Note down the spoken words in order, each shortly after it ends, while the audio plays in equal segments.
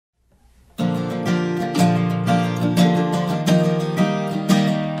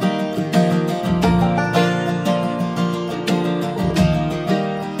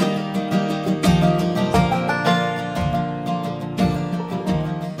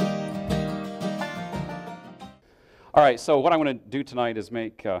All right, so what I want to do tonight is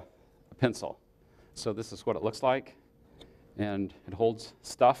make a pencil. So this is what it looks like, and it holds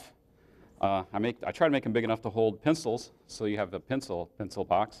stuff. I try to make them big enough to hold pencils, so you have a pencil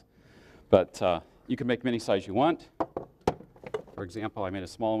box. But you can make them any size you want. For example, I made a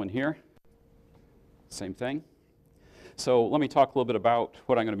small one here. Same thing. So let me talk a little bit about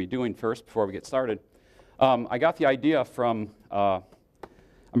what I'm going to be doing first before we get started. I got the idea from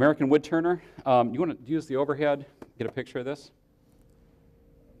American Woodturner. You want to use the overhead, get a picture of this?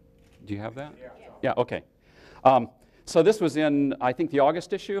 Do you have that? Yeah, okay. So this was in, I think, the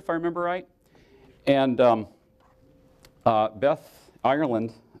August issue, if I remember right. And Beth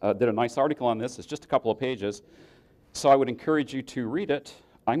Ireland did a nice article on this. It's just a couple of pages. So I would encourage you to read it.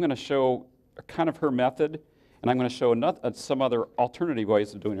 I'm going to show kind of her method, and I'm going to show some other alternative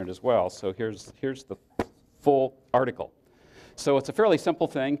ways of doing it as well. So here's the full article. So it's a fairly simple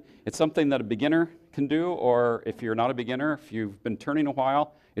thing. It's something that a beginner can do, or if you're not a beginner, if you've been turning a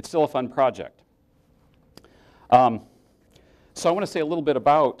while, it's still a fun project. So I want to say a little bit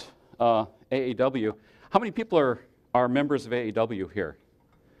about AAW. How many people are members of AAW here?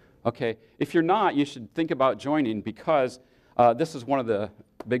 Okay, if you're not, you should think about joining, because this is one of the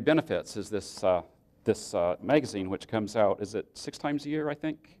big benefits, is this magazine, which comes out, is it 6 times a year, I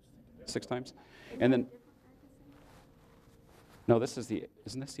think? 6 times? And then, no, isn't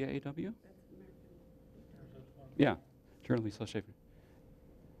this the AAW? Yeah, Journal of the Association.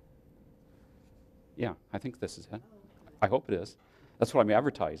 Yeah, I think this is it. I hope it is. That's what I'm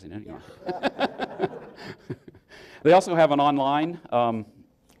advertising anyway. They also have an online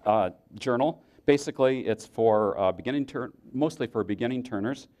journal. Basically, it's for mostly for beginning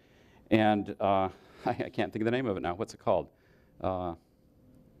turners, and I can't think of the name of it now. What's it called?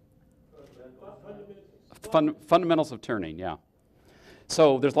 Fundamentals of Turning. Yeah.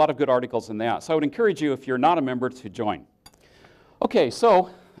 So there's a lot of good articles in that. So I would encourage you, if you're not a member, to join. Okay, so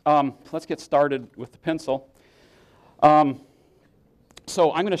let's get started with the pencil.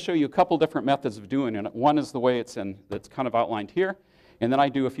 So I'm going to show you a couple different methods of doing it. One is the way that's kind of outlined here, and then I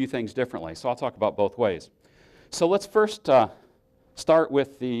do a few things differently. So I'll talk about both ways. So let's first start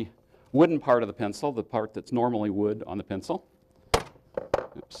with the wooden part of the pencil, the part that's normally wood on the pencil.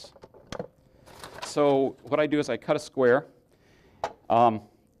 Oops. So what I do is I cut a square. Can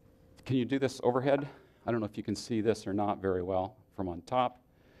you do this overhead? I don't know if you can see this or not very well from on top.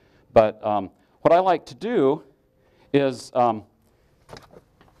 But what I like to do is not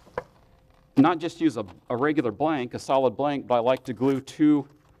just use a regular blank, a solid blank, but I like to glue 2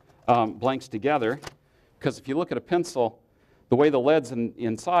 blanks together, because if you look at a pencil, the way the lead's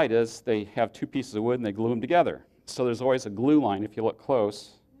inside is they have 2 pieces of wood and they glue them together. So there's always a glue line if you look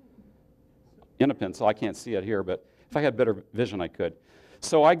close in a pencil. I can't see it here, but if I had better vision, I could.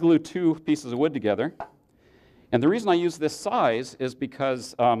 So I glue 2 pieces of wood together. And the reason I use this size is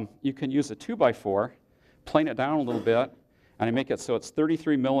because you can use a 2x4, plane it down a little bit, and I make it so it's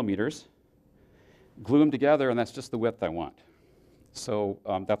 33 millimeters, glue them together, and that's just the width I want. So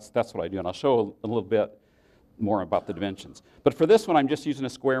that's what I do, and I'll show a little bit more about the dimensions. But for this one, I'm just using a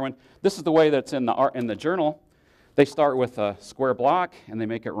square one. This is the way that's in the journal. They start with a square block, and they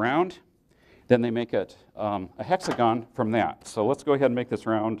make it round. Then they make it a hexagon from that. So let's go ahead and make this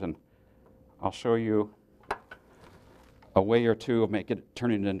round, and I'll show you a way or two of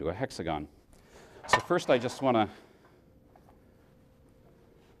turning it into a hexagon. So first I just want to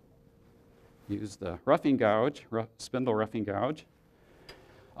use the roughing gouge, spindle roughing gouge.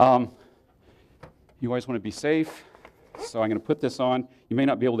 You always want to be safe, so I'm going to put this on. You may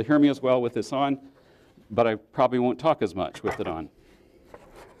not be able to hear me as well with this on, but I probably won't talk as much with it on.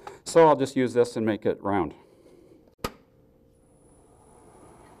 So I'll just use this and make it round.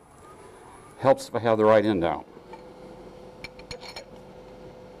 Helps if I have the right end out.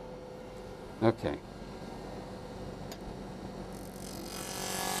 Okay.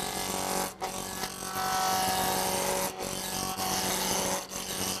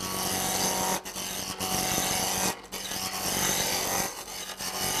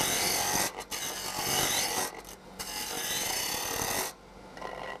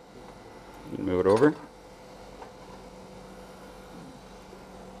 Move it over.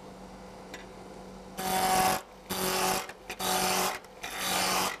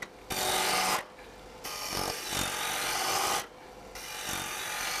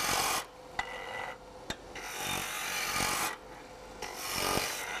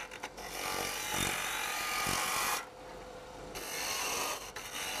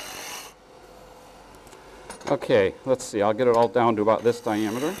 Okay, let's see. I'll get it all down to about this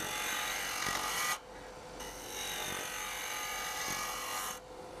diameter.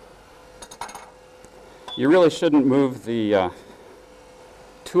 You really shouldn't move the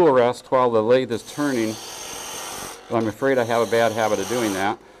tool rest while the lathe is turning, but I'm afraid I have a bad habit of doing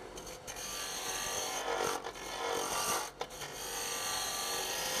that.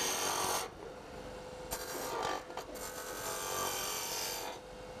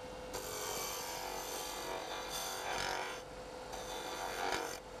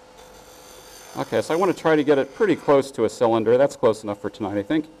 Okay, so I want to try to get it pretty close to a cylinder. That's close enough for tonight, I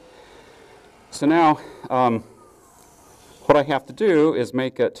think. So now, what I have to do is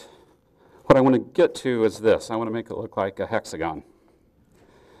make it, what I want to get to is this. I want to make it look like a hexagon.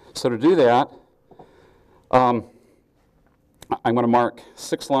 So to do that, I'm going to mark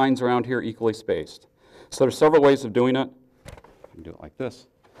 6 lines around here equally spaced. So there's several ways of doing it. I can do it like this.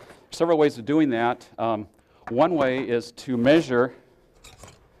 Several ways of doing that. One way is to measure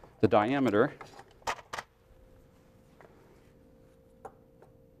the diameter.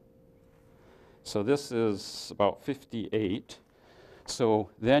 So this is about 58. So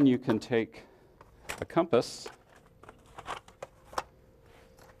then you can take a compass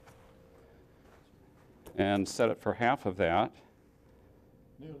and set it for half of that.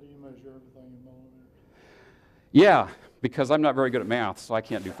 Neal, do you measure everything in millimeters? Yeah, because I'm not very good at math, so I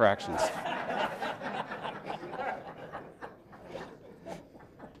can't do fractions.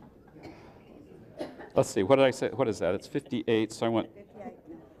 Let's see, what did I say? What is that? It's 58, so I want,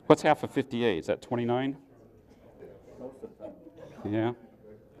 what's half of 58? Is that 29? Yeah.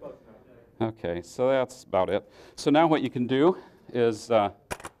 Okay, so that's about it. So now what you can do is, I'll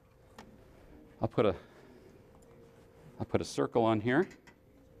put a circle on here.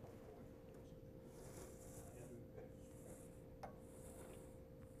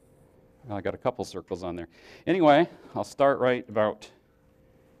 Well, I got a couple circles on there. Anyway, I'll start right about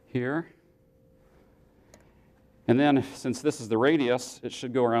here. And then, since this is the radius, it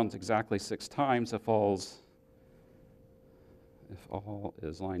should go around exactly 6 times if all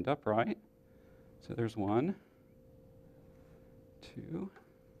is lined up right. So there's 1, 2,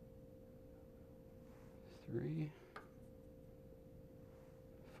 3,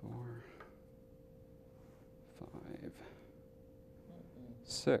 4, 5,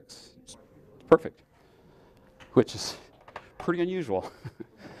 6. Perfect, which is pretty unusual.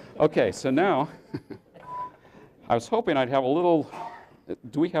 Okay, so now, I was hoping I'd have a little,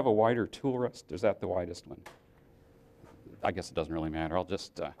 do we have a wider tool rest? Is that the widest one? I guess it doesn't really matter. I'll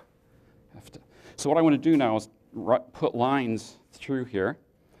just have to. So what I want to do now is put lines through here.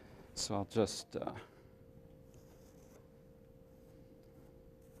 So I'll just, I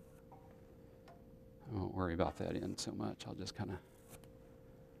won't worry about that end so much. I'll just kind of.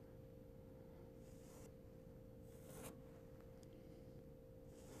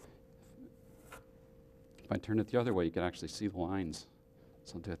 If I turn it the other way, you can actually see the lines.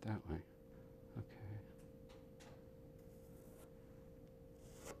 So I'll do it that way.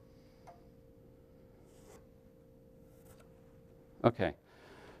 Okay,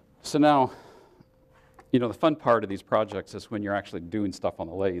 so now, you know, the fun part of these projects is when you're actually doing stuff on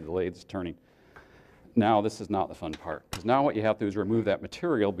the lathe's turning. Now this is not the fun part, because now what you have to do is remove that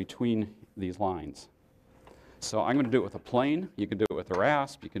material between these lines. So I'm going to do it with a plane. You can do it with a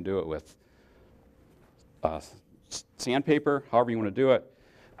rasp. You can do it with sandpaper, however you want to do it.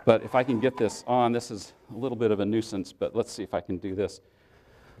 But if I can get this on, this is a little bit of a nuisance, but let's see if I can do this.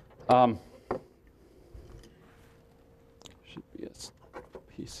 Should be a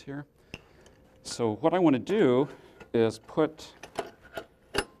piece here. So what I want to do is put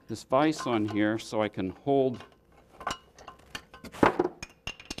this vise on here so I can hold,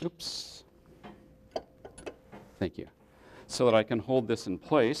 oops, thank you, so that I can hold this in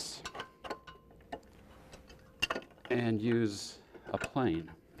place and use a plane,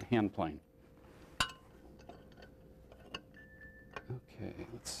 a hand plane. Okay,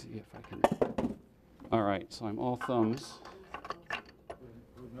 let's see if I can, all right, so I'm all thumbs.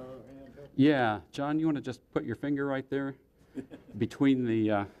 Yeah, John, you want to just put your finger right there between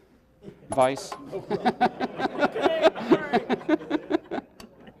the vise?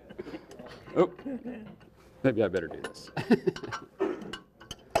 Oh, maybe I better do this.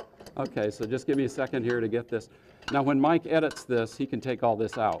 Okay, so just give me a second here to get this. Now, when Mike edits this, he can take all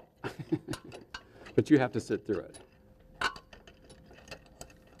this out, but you have to sit through it.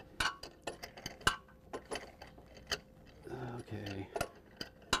 Okay.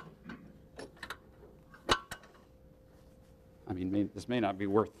 I mean, this may not be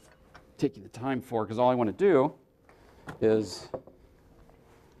worth taking the time for, because all I want to do is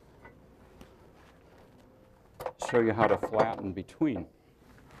show you how to flatten between.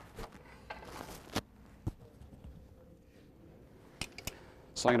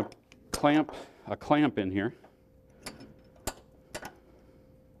 So I'm going to clamp a clamp in here.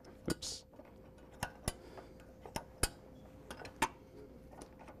 Oops.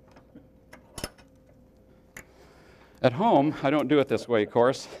 At home, I don't do it this way, of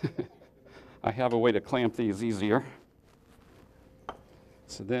course. I have a way to clamp these easier.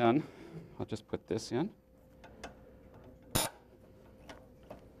 So then, I'll just put this in. Let's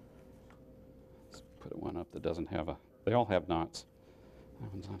put one up that doesn't have a, they all have knots.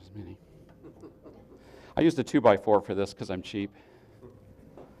 That one's not as many. I used a 2x4 for this because I'm cheap.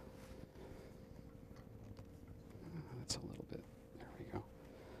 That's a little bit, there we go.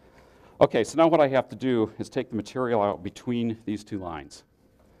 Okay, so now what I have to do is take the material out between these two lines.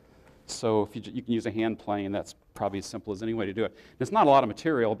 So if you can use a hand plane, that's probably as simple as any way to do it. It's not a lot of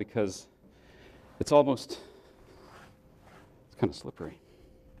material because it's almost, it's kind of slippery.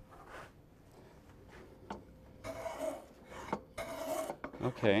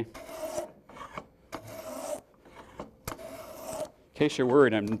 Okay. In case you're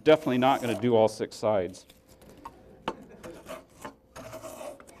worried, I'm definitely not going to do all 6 sides.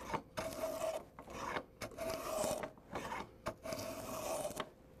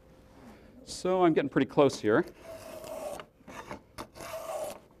 So I'm getting pretty close here. I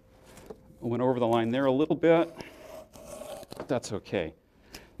went over the line there a little bit, but that's okay.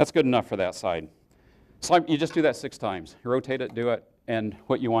 That's good enough for that side. So you just do that 6 times. You rotate it, do it, and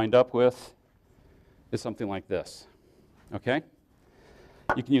what you wind up with is something like this. Okay?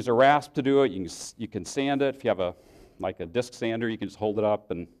 You can use a rasp to do it. You can sand it. If you have a disc sander, you can just hold it up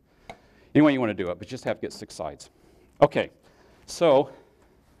and any way you want to do it, but you just have to get 6 sides. Okay, so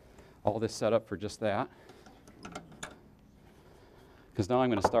all this set up for just that, because now I'm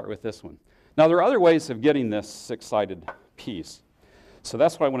going to start with this one. Now there are other ways of getting this 6-sided piece. So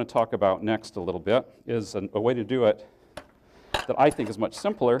that's what I want to talk about next a little bit, is a way to do it that I think is much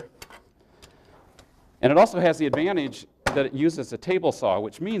simpler. And it also has the advantage that it uses a table saw,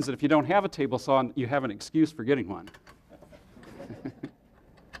 which means that if you don't have a table saw, you have an excuse for getting one.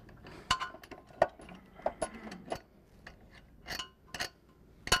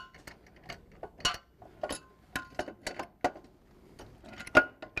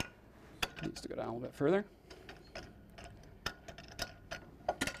 Needs to go down a little bit further.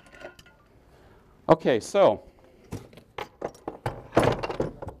 Okay, so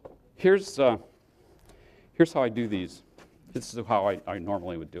here's how I do these. This is how I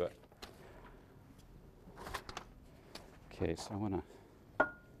normally would do it. Okay, so I want to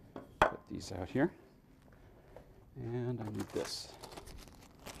put these out here. And I need this.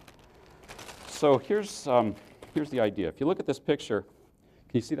 So here's the idea. If you look at this picture,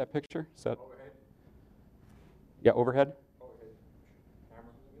 can you see that picture? Is that overhead? Yeah, overhead?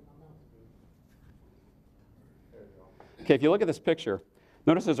 Okay, if you look at this picture,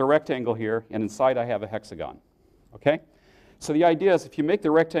 notice there's a rectangle here, and inside I have a hexagon. Okay? So the idea is if you make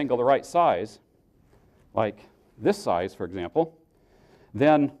the rectangle the right size, like this size, for example,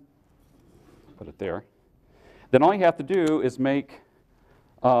 then, put it there, then all you have to do is make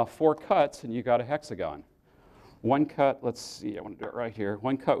 4 cuts, and you got a hexagon. One cut, let's see, I want to do it right here.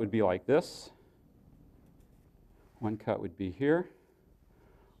 One cut would be like this. One cut would be here.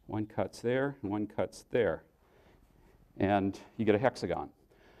 One cut's there, and one cut's there. And you get a hexagon.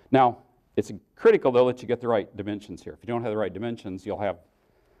 Now, it's critical, though, that you get the right dimensions here. If you don't have the right dimensions, you'll have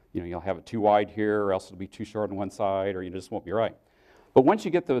it too wide here, or else it'll be too short on one side, or you just won't be right. But once you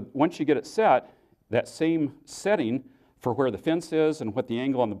get it set, that same setting for where the fence is and what the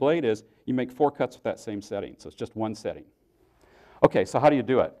angle on the blade is, you make 4 cuts with that same setting. So it's just one setting. Okay, so how do you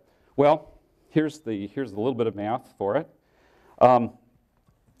do it? Well, here's the little bit of math for it. The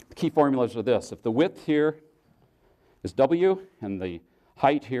key formulas are this. If the width here is W, and the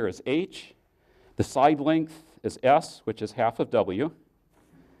height here is H. The side length is S, which is half of W.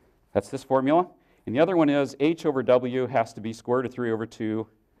 That's this formula. And the other one is H over W has to be square root of 3 over 2,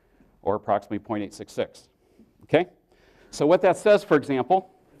 or approximately 0.866. Okay? So what that says, for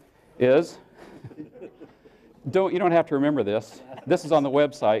example, is, you don't have to remember this. This is on the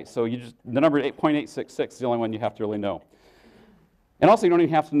website, so the number 0.866 is the only one you have to really know. And also, you don't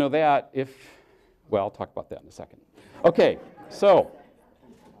even have to know that well, I'll talk about that in a second. Okay, so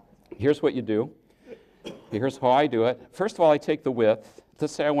here's what you do. Here's how I do it. First of all, I take the width.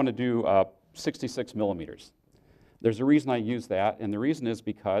 Let's say I want to do 66 millimeters. There's a reason I use that, and the reason is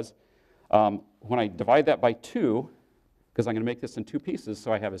because when I divide that by 2, because I'm going to make this in 2 pieces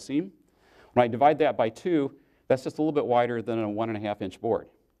so I have a seam, when I divide that by 2, that's just a little bit wider than a 1.5-inch board.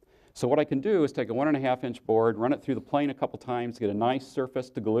 So what I can do is take a 1.5-inch board, run it through the plane a couple times, get a nice surface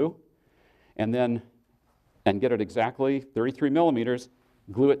to glue, and get it exactly 33 millimeters,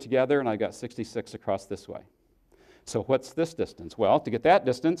 glue it together, and I got 66 across this way. So what's this distance? Well, to get that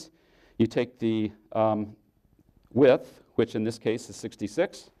distance, you take the width, which in this case is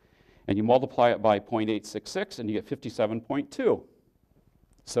 66, and you multiply it by 0.866, and you get 57.2.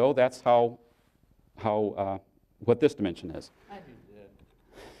 So that's what this dimension is. I did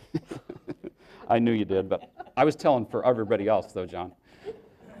that. I knew you did, but I was telling for everybody else, though, John.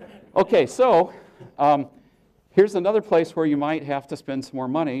 Okay, so here's another place where you might have to spend some more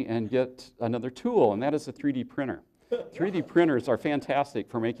money and get another tool, and that is a 3D printer. 3D printers are fantastic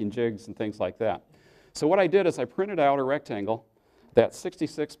for making jigs and things like that. So what I did is I printed out a rectangle that's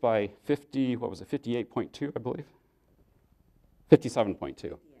 66 by 50, what was it, 58.2, I believe?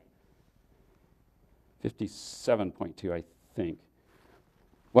 57.2. 57.2, I think.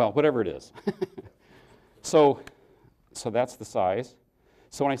 Well, whatever it is. So that's the size.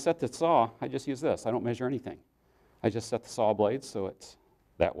 So when I set the saw, I just use this. I don't measure anything. I just set the saw blades so it's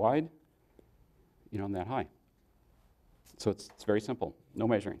that wide, and that high. So it's very simple, no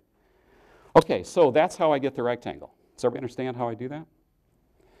measuring. Okay, so that's how I get the rectangle. Does everybody understand how I do that?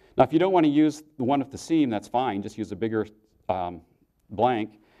 Now, if you don't want to use the one with the seam, that's fine. Just use a bigger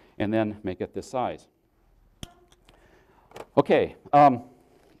blank and then make it this size. Okay,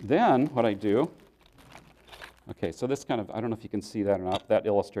 then what I do, okay, so this kind of, I don't know if you can see that or not, that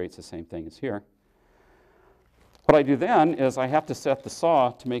illustrates the same thing as here. What I do then is I have to set the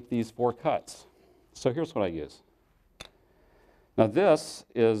saw to make these 4 cuts. So here's what I use. Now this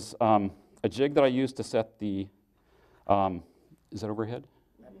is a jig that I use to set the, is that overhead?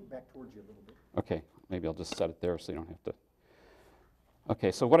 Back towards you a little bit. Okay, maybe I'll just set it there so you don't have to.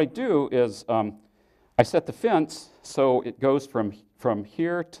 Okay, so what I do is I set the fence so it goes from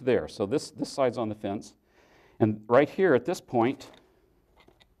here to there. So this side's on the fence. And right here at this point,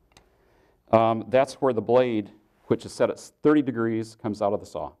 that's where the blade, which is set at 30 degrees, comes out of the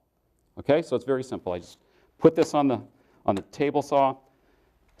saw. Okay, so it's very simple. I just put this on the table saw,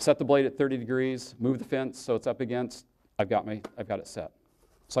 set the blade at 30 degrees, move the fence so it's up against, I've got it set.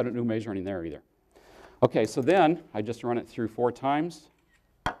 So I don't do measuring there either. Okay, so then I just run it through 4 times,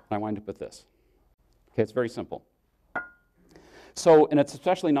 and I wind up with this. Okay, it's very simple. So, and it's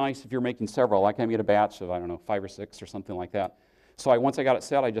especially nice if you're making several, like I made a batch of, I don't know, 5 or 6 or something like that. So once I got it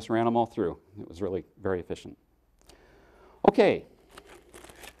set, I just ran them all through. It was really very efficient. Okay,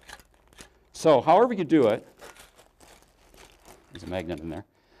 so however you do it, there's a magnet in there.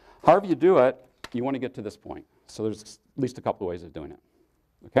 However you do it, you want to get to this point. So there's at least a couple of ways of doing it.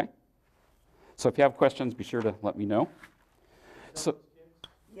 Okay? So if you have questions, be sure to let me know. So,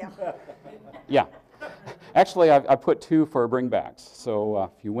 Yeah. yeah. Actually, I put 2 for bringbacks. So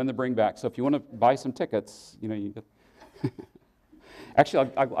if you win the bringback, so if you want to buy some tickets, you get.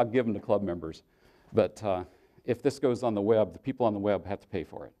 Actually, I'll give them to club members. But if this goes on the web, the people on the web have to pay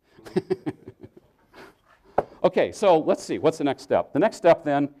for it. Okay, so let's see. What's the next step? The next step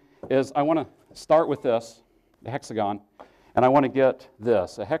then is I want to start with this, the hexagon, and I want to get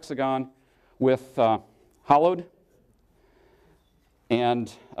this, a hexagon with hollowed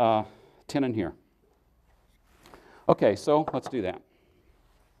and tenon here. Okay, so let's do that.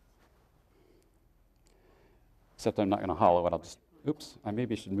 Except I'm not going to hollow it. I'll just, oops, I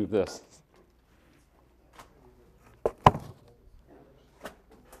maybe should move this.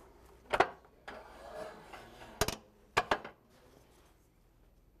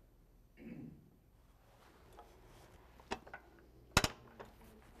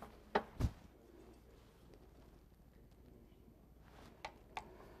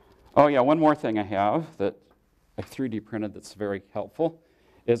 Oh yeah, one more thing I have that I 3D printed that's very helpful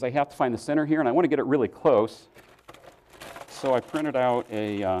is I have to find the center here, and I want to get it really close. So I printed out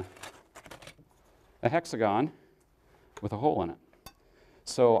a hexagon with a hole in it.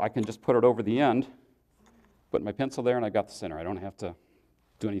 So I can just put it over the end, put my pencil there, and I got the center. I don't have to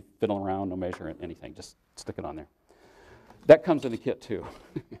do any fiddling around, no measure, anything. Just stick it on there. That comes in the kit too.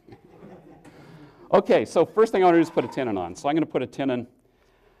 Okay, so first thing I want to do is put a tenon on. So I'm going to put a tenon.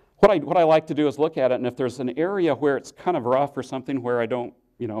 What I like to do is look at it, and if there's an area where it's kind of rough or something where I don't,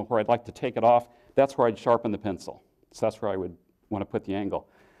 where I'd like to take it off, that's where I'd sharpen the pencil. So that's where I would want to put the angle.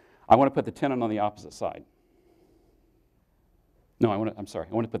 I want to put the tenon on the opposite side. No, I'm sorry.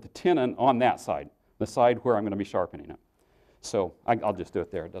 I want to put the tenon on that side, the side where I'm going to be sharpening it. So I'll just do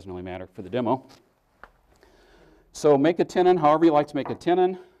it there. It doesn't really matter for the demo. So make a tenon however you like to make a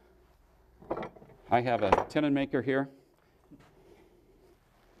tenon. I have a tenon maker here.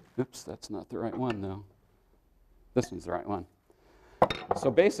 Oops, that's not the right one, though. This one's the right one. So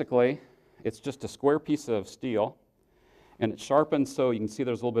basically, it's just a square piece of steel, and it's sharpened so you can see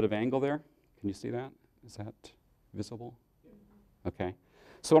there's a little bit of angle there. Can you see that? Is that visible? Okay.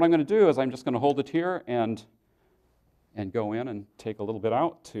 So what I'm going to do is I'm just going to hold it here and go in and take a little bit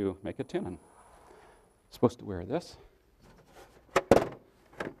out to make a tenon. Supposed to wear this.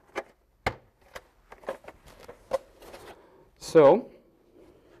 So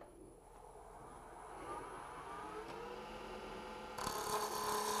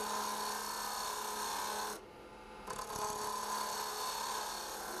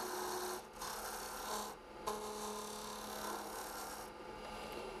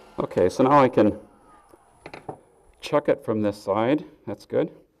okay, so now I can chuck it from this side. That's good.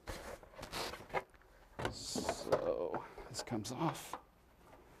 So this comes off.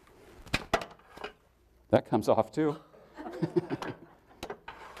 That comes off too.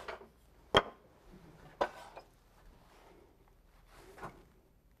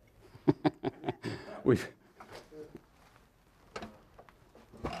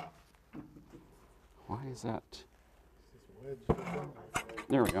 Why is that?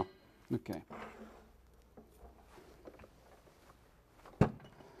 There we go. Okay.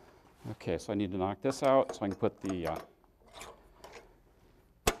 Okay, so I need to knock this out so I can put the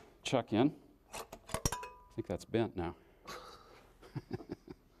chuck in. I think that's bent now.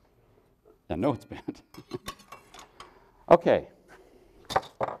 I know it's bent. Okay.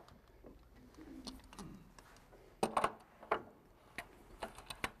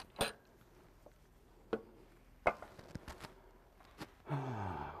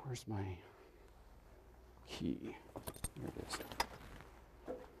 Where's my key? There it is.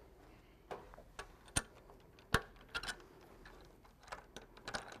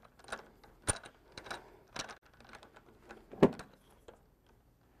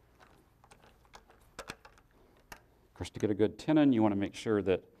 Of course, to get a good tenon, you want to make sure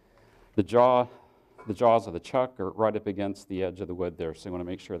that the jaws of the chuck are right up against the edge of the wood there. So you want to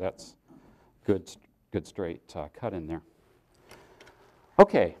make sure that's good straight cut in there.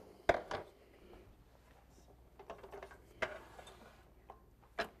 Okay.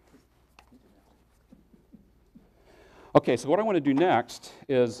 Okay, so what I want to do next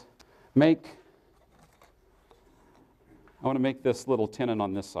is I want to make this little tenon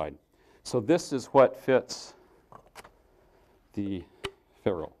on this side. So this is what fits the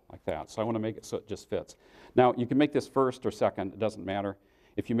ferrule, like that. So I want to make it so it just fits. Now, you can make this first or second, it doesn't matter.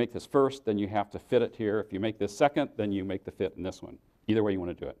 If you make this first, then you have to fit it here. If you make this second, then you make the fit in this one. Either way you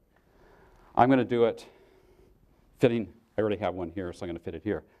want to do it. I'm going to do it fitting. I already have one here, so I'm going to fit it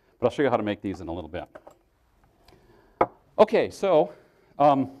here. But I'll show you how to make these in a little bit. Okay, so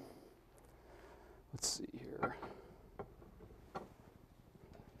let's see here.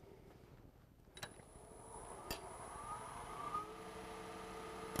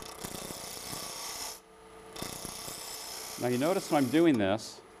 Now you notice when I'm doing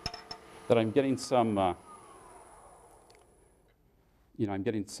this that I'm getting some, I'm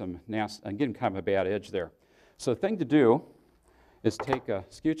getting kind of a bad edge there. So the thing to do is take a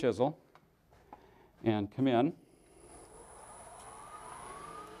skew chisel and come in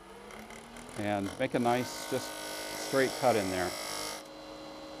and make a nice, just straight cut in there.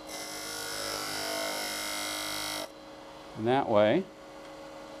 And that way,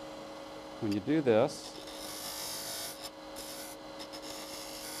 when you do this,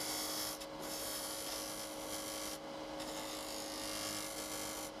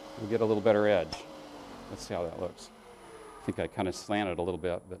 you'll get a little better edge. Let's see how that looks. I think I kind of slanted a little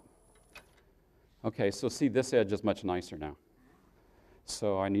bit, but okay, so see, this edge is much nicer now.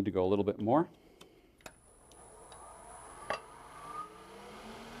 So I need to go a little bit more.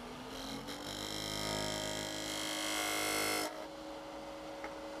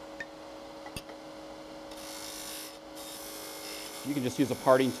 You can just use a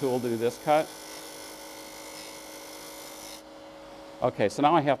parting tool to do this cut. Okay, so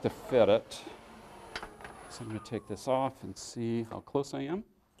now I have to fit it. So I'm going to take this off and see how close I am.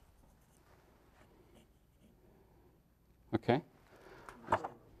 Okay.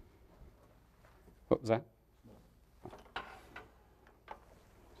 What was that?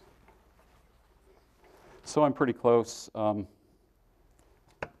 So I'm pretty close. So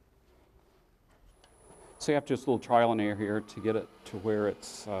you have to just a little trial and error here to get it to where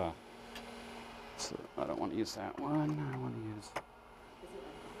it's. So I don't want to use that one. I want to use.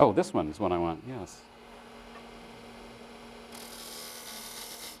 Oh, this one is what I want. Yes.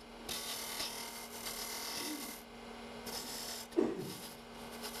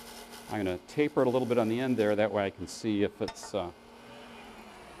 I'm going to taper it a little bit on the end there. That way I can see if it's how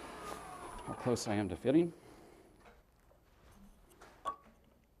close I am to fitting.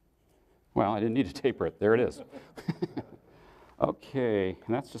 Well, I didn't need to taper it. There it is. Okay,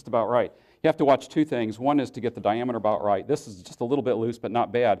 and that's just about right. you have to watch two things. One is to get the diameter about right. This is just a little bit loose, but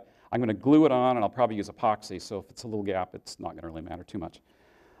not bad. I'm going to glue it on, and I'll probably use epoxy, so if it's a little gap, it's not going to really matter too much.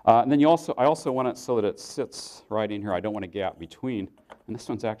 And then I also want it so that it sits right in here. I don't want a gap between. And this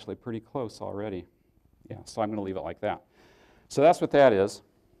one's actually pretty close already. Yeah, so I'm going to leave it like that. So that's what that is.